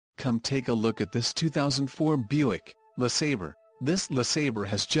Come take a look at this 2004 Buick LeSabre. This LeSabre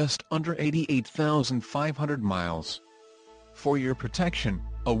has just under 88,500 miles. For your protection,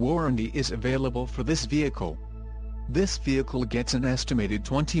 a warranty is available for this vehicle. This vehicle gets an estimated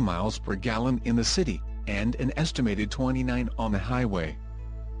 20 miles per gallon in the city, and an estimated 29 on the highway.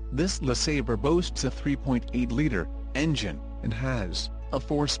 This LeSabre boasts a 3.8-liter engine, and has a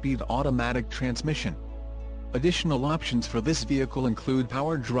 4-speed automatic transmission. Additional options for this vehicle include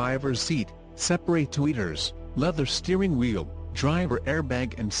power driver's seat, separate tweeters, leather steering wheel, driver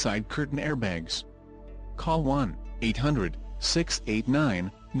airbag and side curtain airbags. Call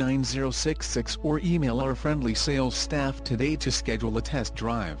 1-800-689-9066 or email our friendly sales staff today to schedule a test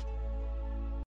drive.